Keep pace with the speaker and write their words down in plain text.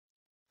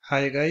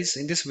Hi guys,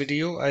 in this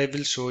video I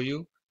will show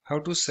you how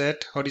to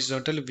set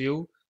horizontal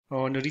view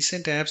on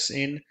recent apps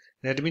in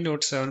Redmi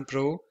Note 7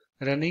 Pro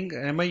running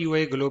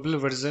MIUI global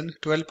version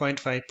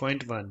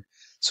 12.5.1.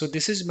 So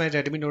this is my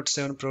Redmi Note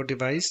 7 Pro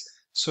device.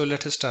 So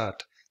let's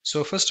start.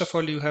 So first of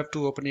all you have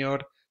to open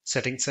your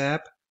settings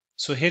app.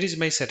 So here is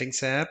my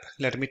settings app.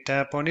 Let me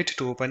tap on it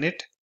to open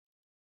it.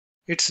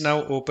 It's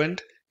now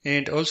opened,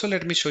 and also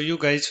let me show you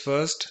guys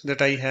first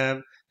that I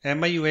have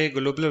MIUI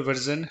global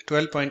version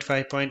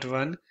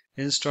 12.5.1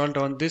 installed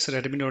on this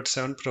Redmi Note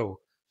 7 Pro.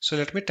 So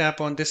let me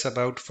tap on this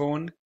about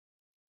phone,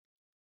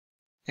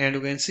 and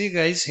you can see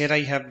guys here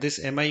I have this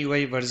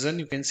MIUI version.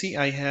 You can see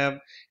I have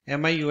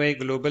MIUI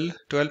global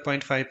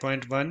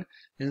 12.5.1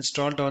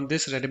 installed on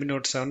this Redmi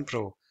Note 7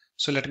 Pro.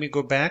 So let me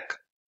go back.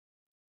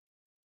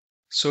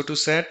 So to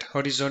set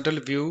horizontal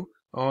view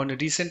on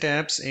recent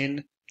apps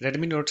in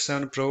Redmi Note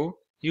 7 Pro,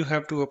 you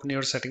have to open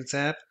your settings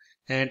app,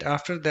 and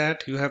after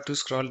that you have to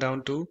scroll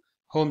down to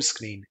home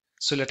screen.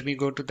 So let me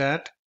go to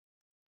that.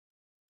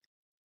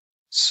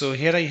 So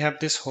here I have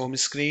this home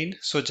screen.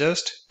 So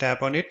just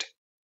tap on it.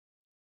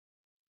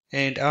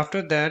 And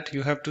after that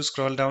you have to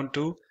scroll down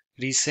to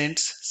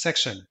recents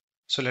section.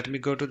 So let me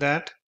go to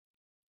that.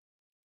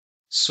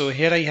 So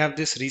here I have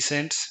this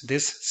recents,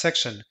 this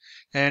section,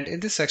 and in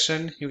this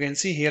section you can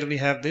see here we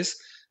have this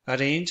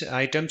arrange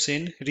items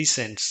in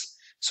recents.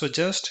 So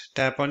just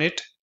tap on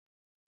it,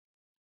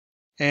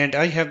 and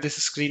I have this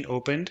screen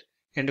opened,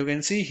 and you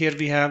can see here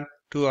we have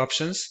two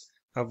options,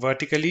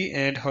 vertically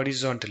and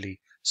horizontally.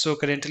 So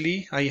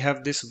currently I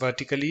have this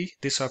vertically,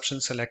 this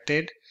option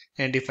selected,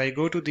 and if I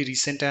go to the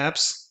recent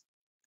apps,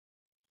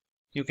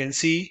 you can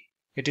see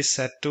it is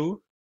set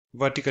to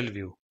vertical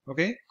view.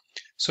 Okay.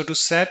 So to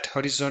set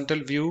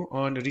horizontal view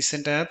on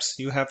recent apps,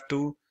 you have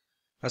to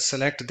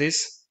select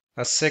this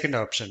second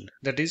option,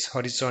 that is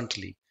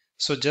horizontally.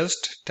 So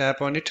just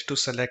tap on it to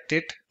select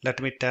it. Let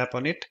me tap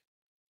on it.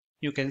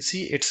 You can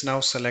see it's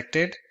now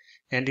selected,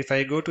 and if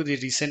I go to the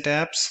recent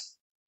apps,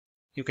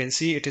 you can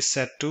see it is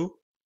set to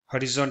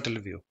horizontal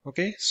view.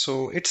 Okay,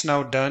 so it's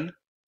now done.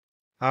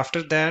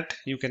 After that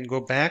you can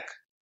go back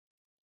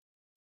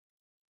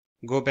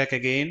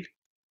again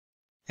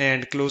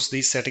and close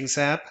the settings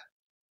app.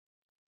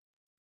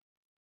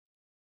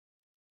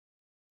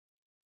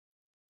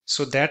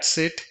 So that's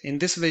it. In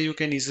this way you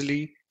can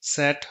easily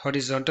set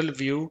horizontal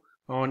view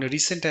on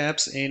recent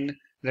apps in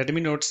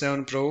Redmi Note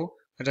 7 Pro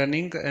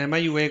running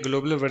MIUI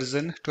global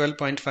version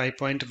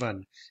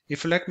 12.5.1.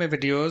 If you like my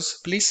videos,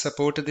 please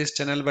support this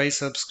channel by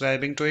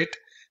subscribing to it.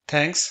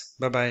 Thanks.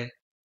 Bye bye.